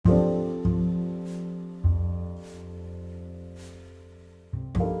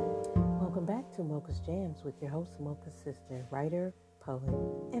Mocha's Jams with your host, Mocha's sister, writer, poet,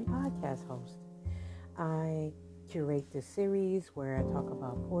 and podcast host. I curate this series where I talk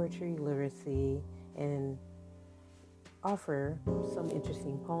about poetry, literacy, and offer some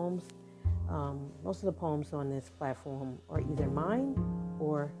interesting poems. Most of the poems on this platform are either mine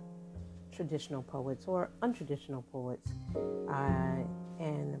or traditional poets or untraditional poets,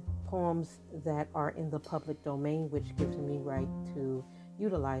 and poems that are in the public domain, which gives me right to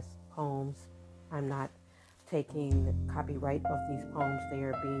utilize poems. I'm not taking copyright of these poems. They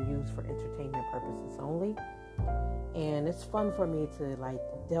are being used for entertainment purposes only. And it's fun for me to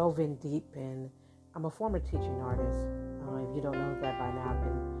delve in deep. And I'm a former teaching artist. If you don't know that by now,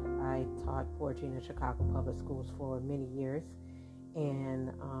 I taught poetry in the Chicago public schools for many years,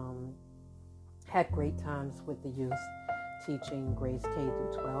 and had great times with the youth teaching grades K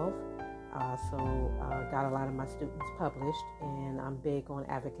through 12. Got a lot of my students published, and I'm big on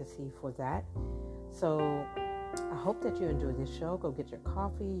advocacy for that. So I hope that you enjoy this show. Go get your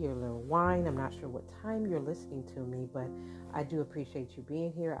coffee, your little wine. I'm not sure what time you're listening to me, but I do appreciate you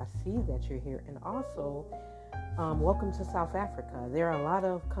being here. I see that you're here. And also, welcome to South Africa. There are a lot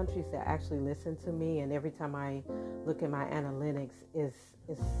of countries that actually listen to me, and every time I look at my analytics, it's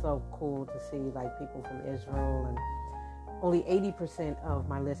so cool to see people from Israel, and only 80% of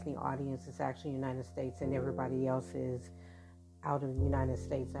my listening audience is actually United States, and everybody else is out of the United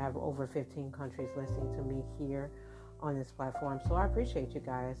States. I have over 15 countries listening to me here on this platform, so I appreciate you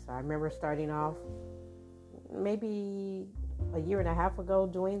guys. I remember starting off maybe a year and a half ago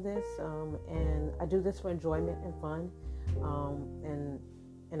doing this, and I do this for enjoyment and fun,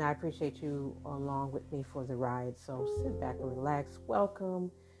 and I appreciate you along with me for the ride. So sit back and relax.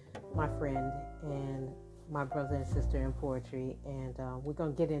 Welcome, my friend and my brother and sister in poetry, and we're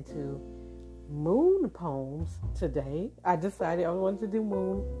going to get into moon poems today. I decided I wanted to do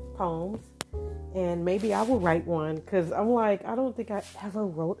moon poems, and maybe I will write one, because I don't think I ever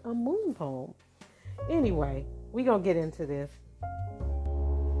wrote a moon poem. Anyway, we're going to get into this.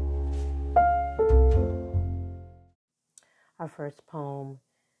 Our first poem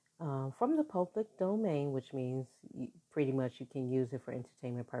from the public domain, which means pretty much you can use it for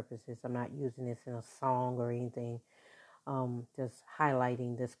entertainment purposes. I'm not using this in a song or anything. Just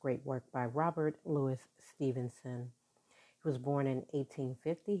highlighting this great work by Robert Louis Stevenson. He was born in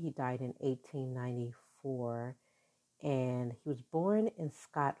 1850. He died in 1894. And he was born in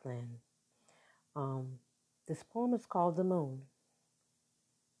Scotland. This poem is called The Moon.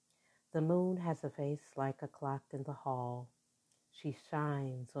 The moon has a face like a clock in the hall. She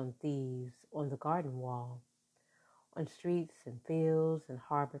shines on thieves on the garden wall, on streets and fields and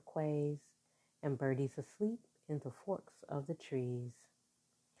harbor quays, and birdies asleep in the forks of the trees.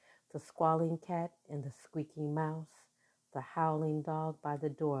 The squalling cat and the squeaking mouse, the howling dog by the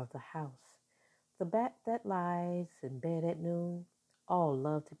door of the house, the bat that lies in bed at noon, all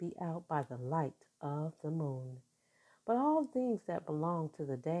love to be out by the light of the moon. But all things that belong to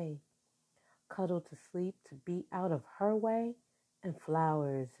the day cuddle to sleep to be out of her way, and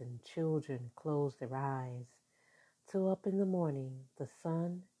flowers and children close their eyes, till up in the morning the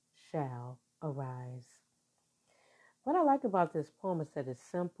sun shall arise. What I like about this poem is that it's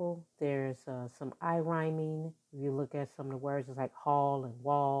simple. There's some eye rhyming. If you look at some of the words, it's like hall and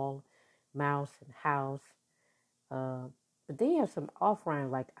wall, mouse and house. But then you have some off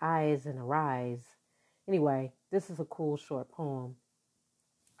rhyme like eyes and arise. Anyway, this is a cool short poem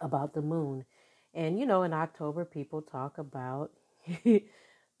about the moon. And in October, people talk about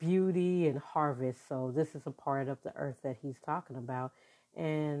beauty and harvest. So this is a part of the earth that he's talking about.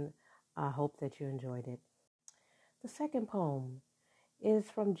 And I hope that you enjoyed it. The second poem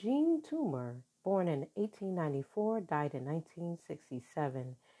is from Jean Toomer, born in 1894, died in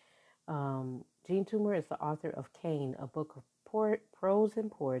 1967. Jean Toomer is the author of Cain, a book of prose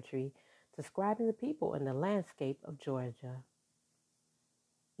and poetry describing the people and the landscape of Georgia.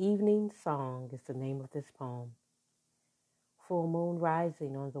 Evening Song is the name of this poem. Full moon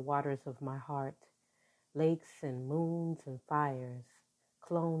rising on the waters of my heart, lakes and moons and fires,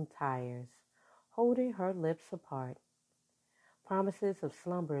 clone tires, holding her lips apart. Promises of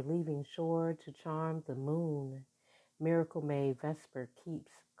slumber leaving shore to charm the moon. Miracle May Vesper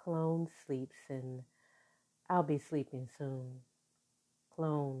keeps, clone sleeps, and I'll be sleeping soon.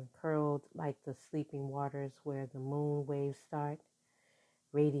 Clone curled like the sleeping waters where the moon waves start.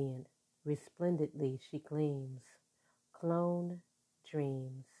 Radiant, resplendently she gleams. Clone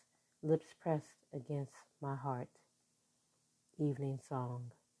dreams, lips pressed against my heart. Evening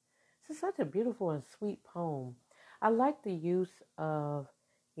Song. This is such a beautiful and sweet poem. I like the use of,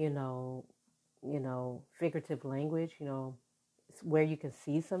 figurative language. where you can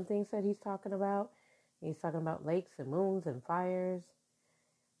see some things that he's talking about. He's talking about lakes and moons and fires,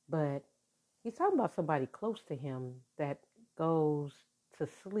 but he's talking about somebody close to him that goes to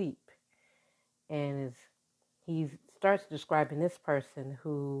sleep, and he starts describing this person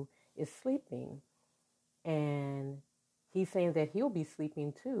who is sleeping, and he's saying that he'll be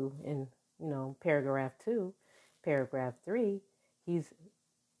sleeping too. In paragraph 2, paragraph 3, he's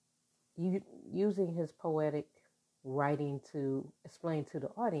using his poetic writing to explain to the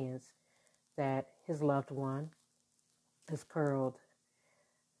audience that his loved one is curled,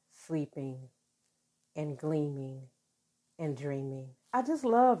 sleeping, and gleaming and dreaming. I just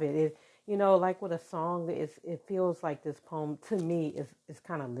love it. Like with a song, it feels like this poem to me is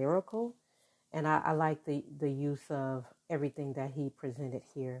kind of lyrical, and I like the use of everything that he presented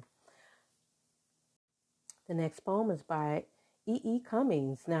here. The next poem is by E.E.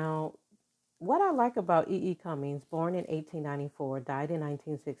 Cummings. Now, what I like about E.E. Cummings, born in 1894, died in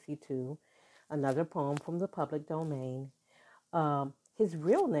 1962, another poem from the public domain. His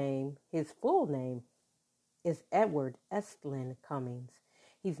full name, is Edward Estlin Cummings.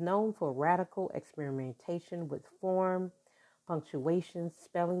 He's known for radical experimentation with form, punctuation,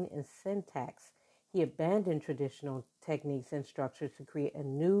 spelling, and syntax. He abandoned traditional techniques and structures to create a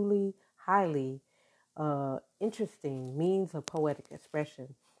newly, highly interesting means of poetic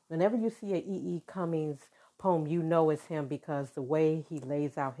expression. Whenever you see a E.E. Cummings poem, you know it's him because the way he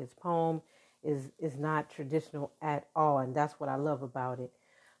lays out his poem is not traditional at all, and that's what I love about it.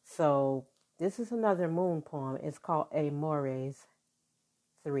 So this is another moon poem. It's called Amores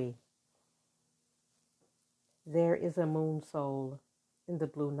 3. There is a moon soul in the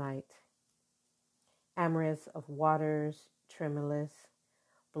blue night, amorous of waters tremulous,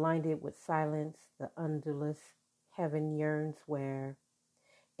 blinded with silence, the undulous heaven yearns where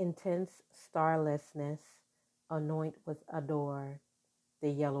intense starlessness anoint with adore. The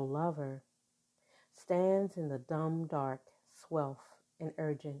yellow lover stands in the dumb dark, swelth and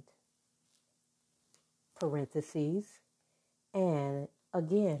urgent. Parentheses. And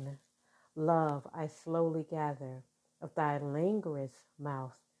again, love, I slowly gather of thy languorous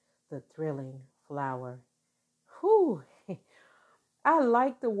mouth the thrilling flower. Whew! I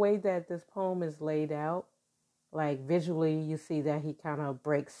like the way that this poem is laid out. Like visually, you see that he kind of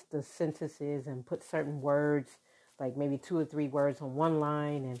breaks the sentences and puts certain words, like maybe 2 or 3 words on one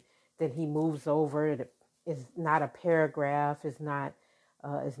line, and then he moves over. It's not a paragraph. It's not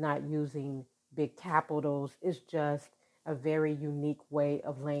using big capitals. It's just a very unique way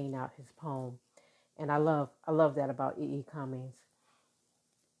of laying out his poem, and I love that about E.E. Cummings.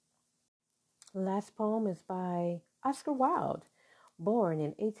 The last poem is by Oscar Wilde, born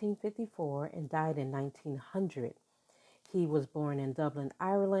in 1854 and died in 1900. He was born in Dublin,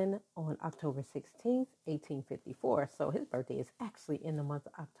 Ireland on October 16th, 1854, so his birthday is actually in the month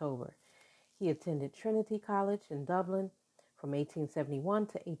of October. He attended Trinity College in Dublin from 1871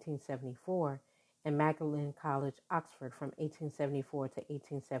 to 1874 and Magdalen College, Oxford from 1874 to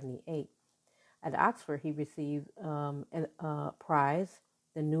 1878. At Oxford, he received a prize,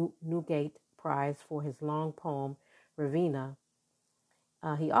 the Newgate Prize, for his long poem, Ravenna.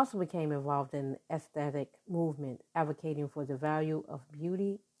 He also became involved in the aesthetic movement, advocating for the value of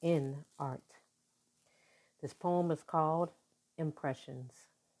beauty in art. This poem is called Impressions.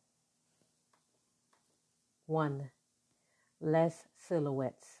 1. Less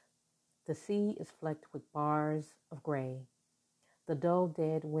silhouettes. The sea is flecked with bars of gray. The dull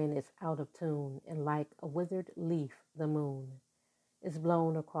dead wind is out of tune, and like a withered leaf, the moon is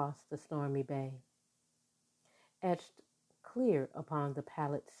blown across the stormy bay. Etched clear upon the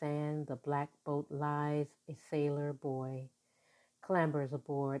pallid sand, the black boat lies, a sailor boy clambers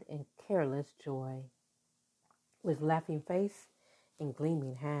aboard in careless joy, with laughing face and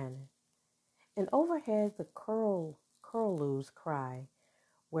gleaming hand. And overhead the curlews cry,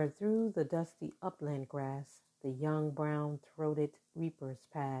 where through the dusty upland grass the young brown-throated reapers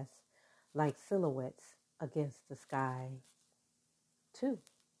pass, like silhouettes against the sky. 2.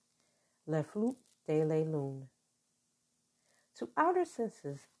 Le Flûte de la Lune. To outer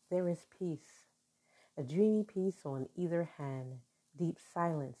senses there is peace, a dreamy peace on either hand, deep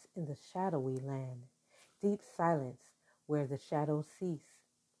silence in the shadowy land, deep silence where the shadows cease,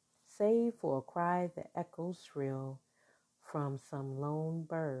 save for a cry that echoes shrill from some lone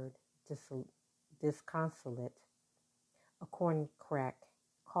bird disconsolate, a corncrack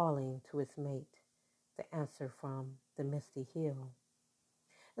calling to its mate, the answer from the misty hill.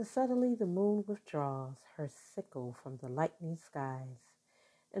 And suddenly the moon withdraws her sickle from the lightning skies,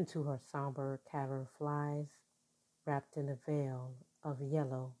 into her somber cavern flies, wrapped in a veil of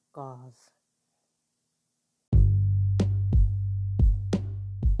yellow gauze.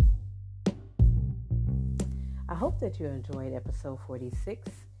 I hope that you enjoyed episode 46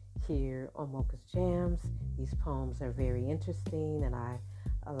 here on Mocha's Jams. These poems are very interesting, and I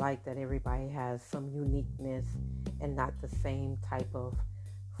like that everybody has some uniqueness and not the same type of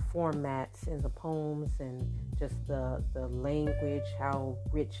formats in the poems, and just the language, how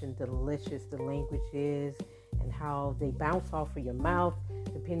rich and delicious the language is, and how they bounce off of your mouth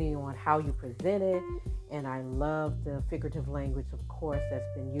depending on how you present it. And I love the figurative language, of course,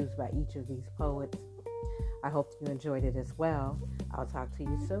 that's been used by each of these poets. I hope you enjoyed it as well. I'll talk to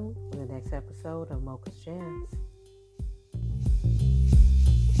you soon in the next episode of Mocha's Jams.